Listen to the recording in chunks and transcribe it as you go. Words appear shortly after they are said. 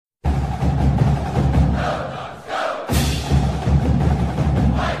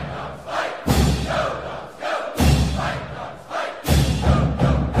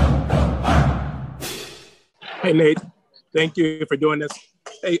Hey, Nate. Thank you for doing this.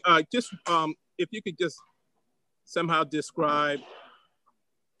 Hey, just if you could just somehow describe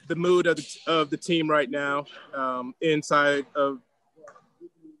the mood of the team right now inside of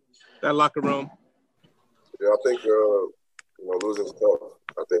that locker room. Yeah, I think losing's tough.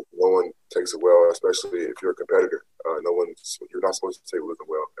 I think no one takes it well, especially if you're a competitor. You're not supposed to take losing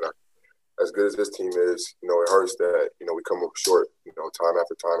well. And as good as this team is, it hurts that we come up short, time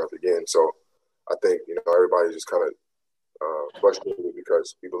after time after again. So I think everybody's just kind of frustrated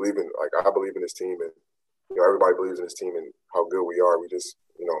because we believe in, like, I believe in this team, and everybody believes in this team and how good we are. We just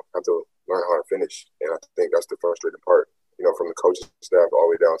have to learn how to finish, and I think that's the frustrating part. From the coaching staff all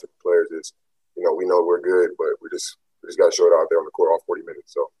the way down to the players is, we know we're good, but we just got to show it out there on the court all 40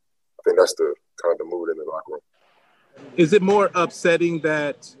 minutes. So I think that's the kind of the mood in the locker room. Is it more upsetting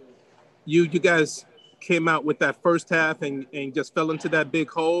that you guys came out with that first half and just fell into that big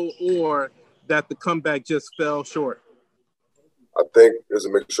hole, or that the comeback just fell short? I think there's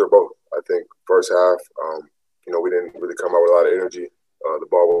a mixture of both. I think first half, we didn't really come out with a lot of energy. The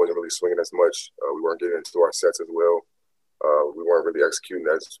ball wasn't really swinging as much. We weren't getting into our sets as well. We weren't really executing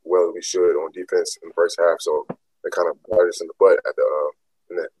as well as we should on defense in the first half. So they kind of bite us in the butt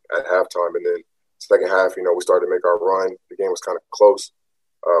at halftime. And then second half, we started to make our run. The game was kind of close.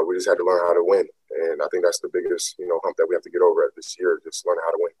 We just had to learn how to win. And I think that's the biggest, hump that we have to get over this year, just learning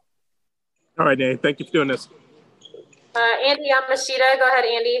how to win. All right, Nate. Thank you for doing this. Andy Yamashita. Go ahead,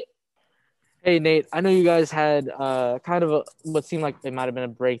 Andy. Hey, Nate. I know you guys had kind of what seemed like it might have been a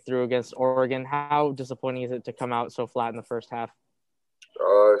breakthrough against Oregon. How disappointing is it to come out so flat in the first half?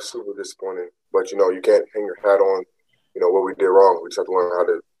 Super disappointing. But, you can't hang your hat on, what we did wrong. We just have to learn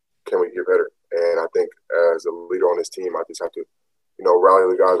can we get better? And I think as a leader on this team, I just have to,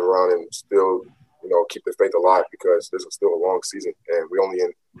 rally the guys around and still, keep the faith alive, because this is still a long season. And we only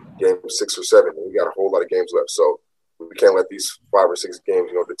in game 6 or 7. And we got a whole lot of games left. So we can't let these 5 or 6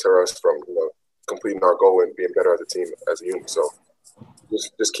 games, deter us from, completing our goal and being better as a team, as a unit. So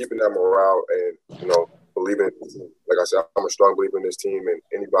just keeping that morale and, believing, like I said, I'm a strong believer in this team, and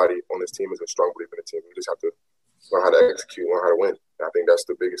anybody on this team is a strong believer in the team. We just have to learn how to execute, learn how to win. And I think that's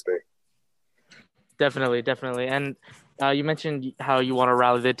the biggest thing. Definitely. And you mentioned how you want to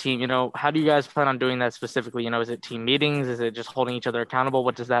rally the team. How do you guys plan on doing that specifically? Is it team meetings? Is it just holding each other accountable?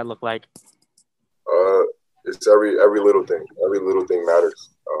 What does that look like? It's every little thing. Every little thing matters,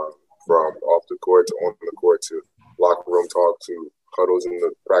 from off the court to on the court to locker room talk to huddles in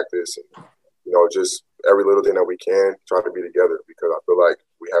the practice, and just every little thing that we can try to be together, because I feel like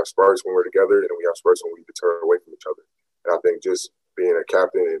we have spurts when we're together and we have spurts when we deter away from each other. And I think just being a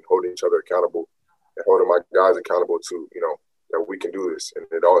captain and holding each other accountable and holding my guys accountable to, that we can do this. And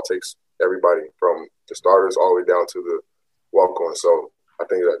it all takes everybody from the starters all the way down to the walk-on. So I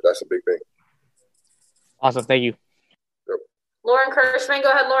think that's a big thing. Awesome. Thank you. Yep. Lauren Kirschman.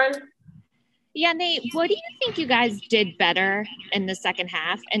 Go ahead, Lauren. Yeah, Nate, what do you think you guys did better in the second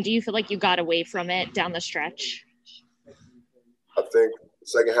half? And do you feel like you got away from it down the stretch? I think the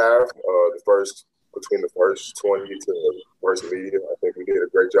second half, between the first 20 to the first media, I think we did a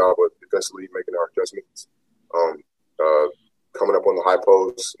great job of defensively making our adjustments. Coming up on the high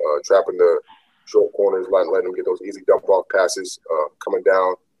posts, trapping the short corners, letting them get those easy dump-off passes, coming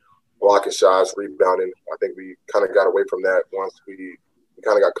down, blocking shots, rebounding. I think we kind of got away from that once we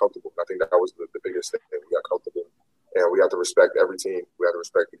kind of got comfortable. I think that was the biggest thing. We got comfortable, and we have to respect every team. We have to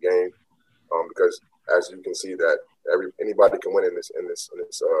respect the game, because as you can see, that anybody can win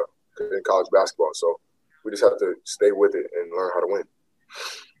in college basketball. So we just have to stay with it and learn how to win.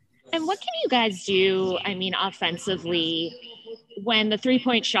 And what can you guys do, offensively, when the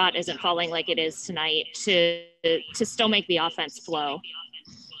three-point shot isn't falling like it is tonight, to still make the offense flow?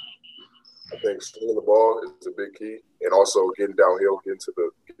 I think stealing the ball is a big key, and also getting downhill, getting to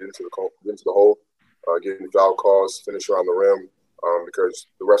the hole, getting foul calls, finish around the rim, because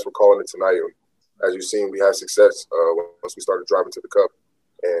the refs were calling it tonight. As you've seen, we had success once we started driving to the cup,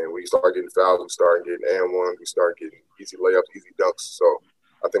 and we started getting fouls, we started getting and-one, we started getting easy layups, easy dunks. So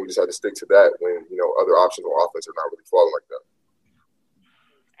I think we just had to stick to that when other options on offense are not really falling like that.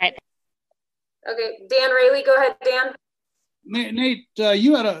 All right. Okay, Dan Rayleigh, go ahead, Dan. Nate,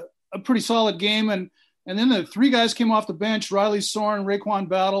 you had a pretty solid game, and then the 3 guys came off the bench: Riley Soren, Raekwon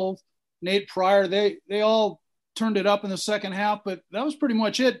Battle, Nate Pryor. They all turned it up in the second half, but that was pretty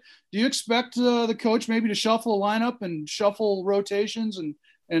much it. Do you expect the coach maybe to shuffle a lineup and shuffle rotations and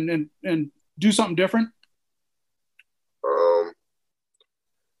do something different?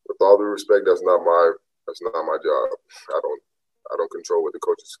 With all due respect, that's not my job. I don't control what the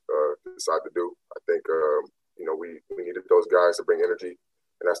coaches decide to do. I think we needed those guys to bring energy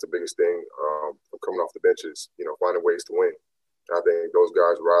and that's the biggest thing from coming off the bench is, finding ways to win. And I think those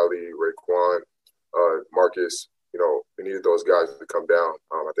guys, Riley, Raekwon, Marcus, we needed those guys to come down.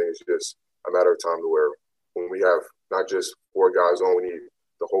 I think it's just a matter of time to where when we have not just 4 guys on, we need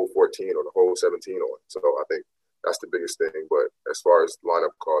the whole 14 or the whole 17 on. So I think that's the biggest thing. But as far as lineup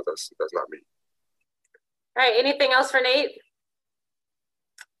calls, that's not me. All right. Anything else for Nate?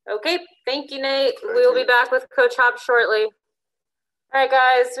 Okay. Thank you, Nate. We will be back with Coach Hop shortly. All right,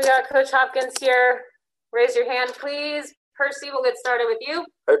 guys. We got Coach Hopkins here. Raise your hand, please. Percy, we'll get started with you.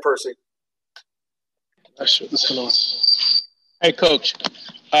 Hey, Percy. Hey, Coach.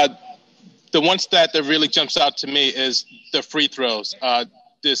 The one stat that really jumps out to me is the free throws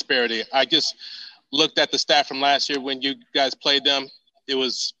disparity. I just looked at the stat from last year when you guys played them. It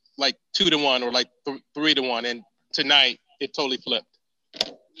was like 2-1 or like 3-1, and tonight it totally flipped.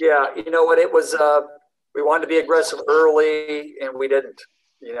 Yeah, you know what? It was we wanted to be aggressive early, and we didn't.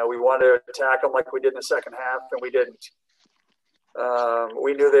 We wanted to attack them like we did in the second half, and we didn't.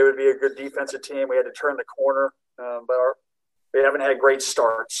 We knew they would be a good defensive team. We had to turn the corner, but we haven't had great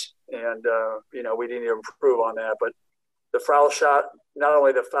starts, and we need to improve on that. But the foul shot, not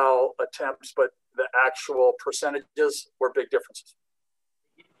only the foul attempts, but the actual percentages were big differences,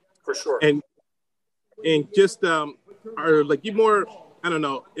 for sure. And just are like you more, I don't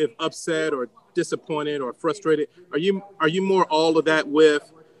know if upset or disappointed or frustrated. Are you more all of that with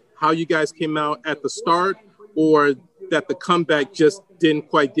how you guys came out at the start, or that the comeback just didn't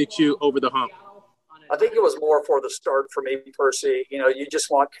quite get you over the hump? I think it was more for the start for me, Percy. You just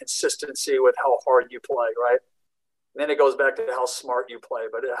want consistency with how hard you play, right? And then it goes back to how smart you play,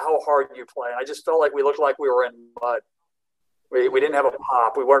 but how hard you play. And I just felt like we looked like we were in mud. We didn't have a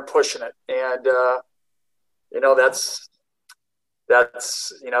pop. We weren't pushing it. And,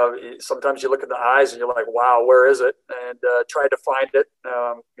 that's sometimes you look at the eyes and you're like, wow, where is it? And tried to find it.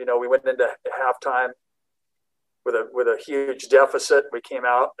 We went into halftime with a huge deficit. We came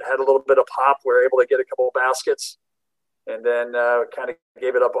out, had a little bit of pop. We were able to get a couple of baskets, and then kind of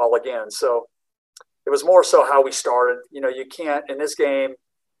gave it up all again. So it was more so how we started. You can't, in this game,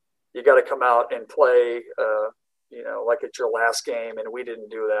 you got to come out and play, like it's your last game, and we didn't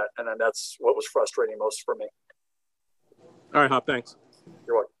do that. And then that's what was frustrating most for me. All right, Hop, thanks.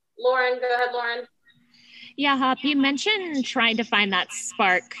 You're welcome. Lauren, go ahead, Lauren. Yeah, Hop, you mentioned trying to find that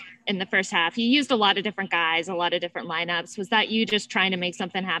spark in the first half. You used a lot of different guys, a lot of different lineups. Was that you just trying to make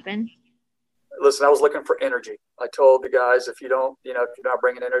something happen? Listen, I was looking for energy. I told the guys, if you're not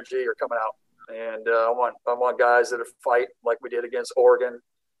bringing energy, you're coming out. And I want guys that fight like we did against Oregon,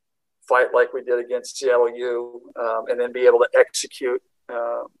 fight like we did against Seattle U, and then be able to execute,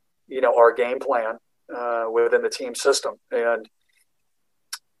 our game plan within the team system. And,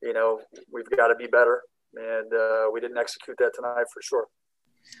 we've got to be better. And we didn't execute that tonight for sure.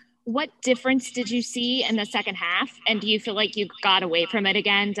 What difference did you see in the second half? And do you feel like you got away from it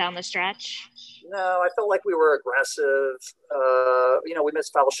again down the stretch? No, I felt like we were aggressive. We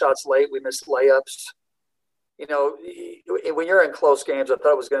missed foul shots late. We missed layups. When you're in close games, I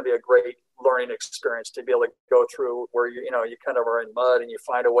thought it was going to be a great learning experience to be able to go through where you kind of are in mud and you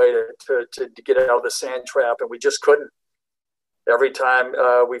find a way to get out of the sand trap, and we just couldn't. Every time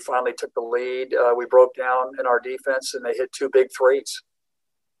we finally took the lead, we broke down in our defense, and they hit 2 big threes.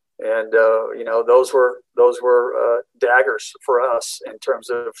 And, those were daggers for us in terms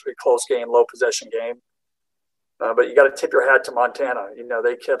of a close game, low possession game. But you got to tip your hat to Montana.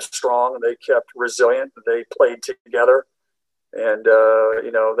 They kept strong, they kept resilient, they played together, and,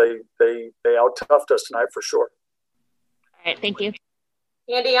 they out-toughed us tonight for sure. All right, thank you.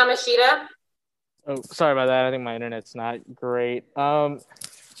 Andy Yamashita. Oh, sorry about that. I think my internet's not great.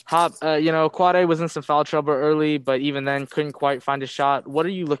 Hop, Quade was in some foul trouble early, but even then couldn't quite find a shot. What are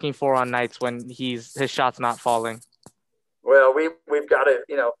you looking for on nights when his shot's not falling? Well, we've got to,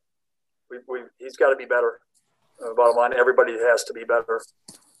 he's got to be better. Bottom line, everybody has to be better.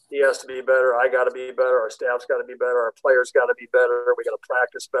 He has to be better. I got to be better. Our staff's got to be better. Our players got to be better. We got to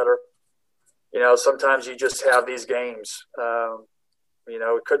practice better. Sometimes you just have these games.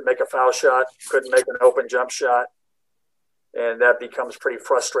 Couldn't make a foul shot, couldn't make an open jump shot. And that becomes pretty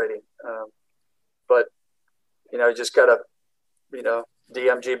frustrating. But you just got to,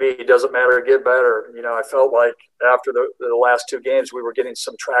 DMGB, it doesn't matter, get better. I felt like after the last 2 games, we were getting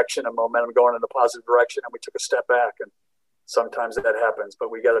some traction and momentum going in the positive direction, and we took a step back. And sometimes that happens, but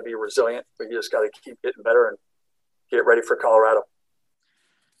we got to be resilient. We just got to keep getting better and get ready for Colorado.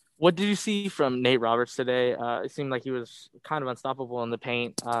 What did you see from Nate Roberts today? It seemed like he was kind of unstoppable in the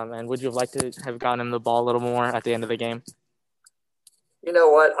paint. And would you have liked to have gotten him the ball a little more at the end of the game? You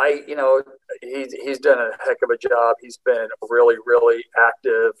know what? he's done a heck of a job. He's been really, really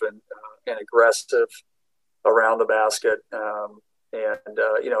active and aggressive around the basket.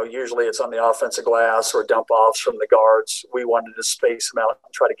 Usually it's on the offensive glass or dump offs from the guards. We wanted to space them out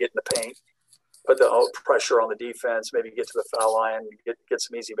and try to get in the paint, put the pressure on the defense, maybe get to the foul line, get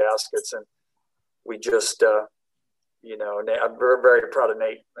some easy baskets. And we just, I'm very, very proud of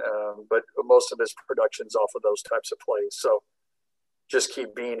Nate, but most of his production's off of those types of plays. So just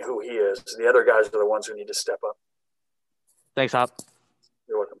keep being who he is. The other guys are the ones who need to step up. Thanks, Hop.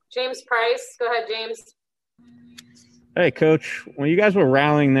 You're welcome. James Price. Go ahead, James. Hey, Coach. When you guys were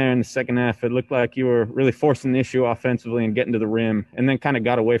rallying there in the second half, it looked like you were really forcing the issue offensively and getting to the rim, and then kind of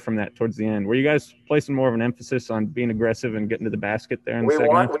got away from that towards the end. Were you guys placing more of an emphasis on being aggressive and getting to the basket there in the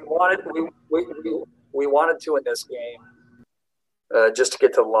second half? We wanted to in this game, just to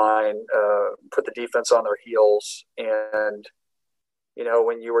get to the line, put the defense on their heels. And,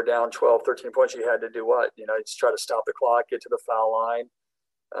 when you were down 12, 13 points, you had to do what? Just try to stop the clock, get to the foul line.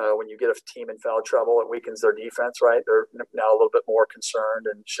 When you get a team in foul trouble, it weakens their defense, right? They're now a little bit more concerned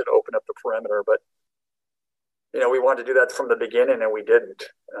and should open up the perimeter. But, we wanted to do that from the beginning, and we didn't.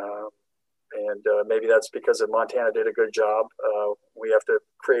 Maybe that's because Montana did a good job. We have to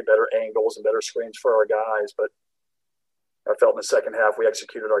create better angles and better screens for our guys. But I felt in the second half we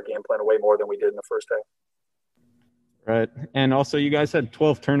executed our game plan way more than we did in the first half. Right. And also, you guys had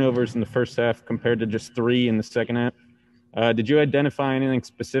 12 turnovers in the first half compared to just 3 in the second half. Did you identify anything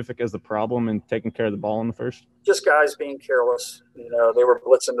specific as the problem in taking care of the ball in the first? Just guys being careless. They were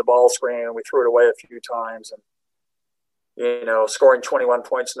blitzing the ball screen, and we threw it away a few times. And, scoring 21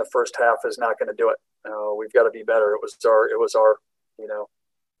 points in the first half is not going to do it. We've got to be better. It was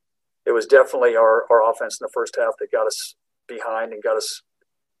definitely our offense in the first half that got us behind and got us,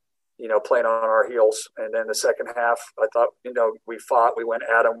 playing on our heels. And then the second half, I thought, we fought, we went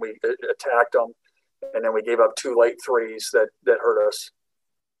at them, we attacked them. And then we gave up 2 late threes that hurt us.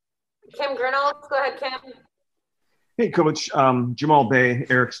 Kim Grinnell, go ahead, Kim. Hey, Coach. Jamal Bay,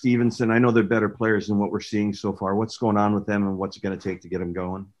 Eric Stevenson. I know they're better players than what we're seeing so far. What's going on with them, and what's it going to take to get them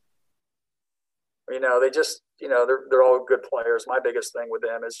going? They just, they're all good players. My biggest thing with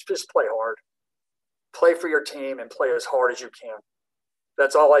them is just play hard. Play for your team and play as hard as you can.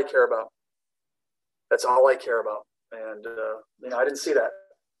 That's all I care about. And, I didn't see that.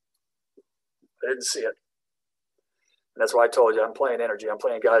 I didn't see it. And that's why I told you I'm playing energy. I'm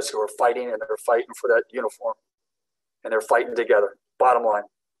playing guys who are fighting, and they're fighting for that uniform. And they're fighting together. Bottom line.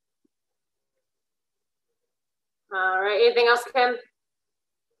 All right. Anything else, Kim?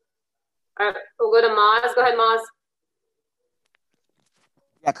 All right. We'll go to Maz. Go ahead, Maz.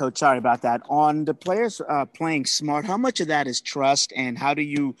 Yeah, Coach, sorry about that. On the players playing smart, how much of that is trust, and how do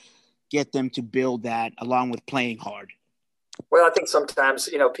you get them to build that along with playing hard? Well, I think sometimes,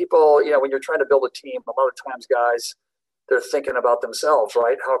 people, when you're trying to build a team, a lot of times guys, they're thinking about themselves,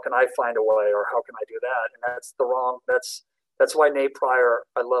 right? How can I find a way, or how can I do that? And that's why Nate Pryor,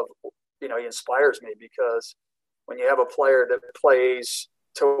 I love, he inspires me, because when you have a player that plays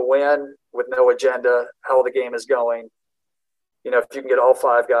to win with no agenda, how the game is going, if you can get all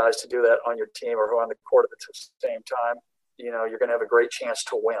 5 guys to do that on your team or who are on the court at the same time, you're going to have a great chance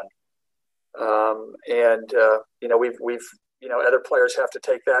to win. We've other players have to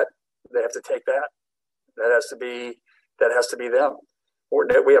take that. They have to take that. That has to be them.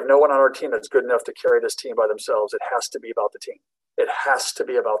 We have no one on our team that's good enough to carry this team by themselves. It has to be about the team. It has to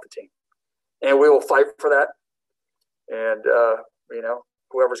be about the team. And we will fight for that. And,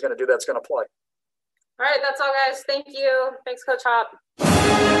 whoever's going to do that's going to play. All right. That's all, guys. Thank you. Thanks, Coach Hop.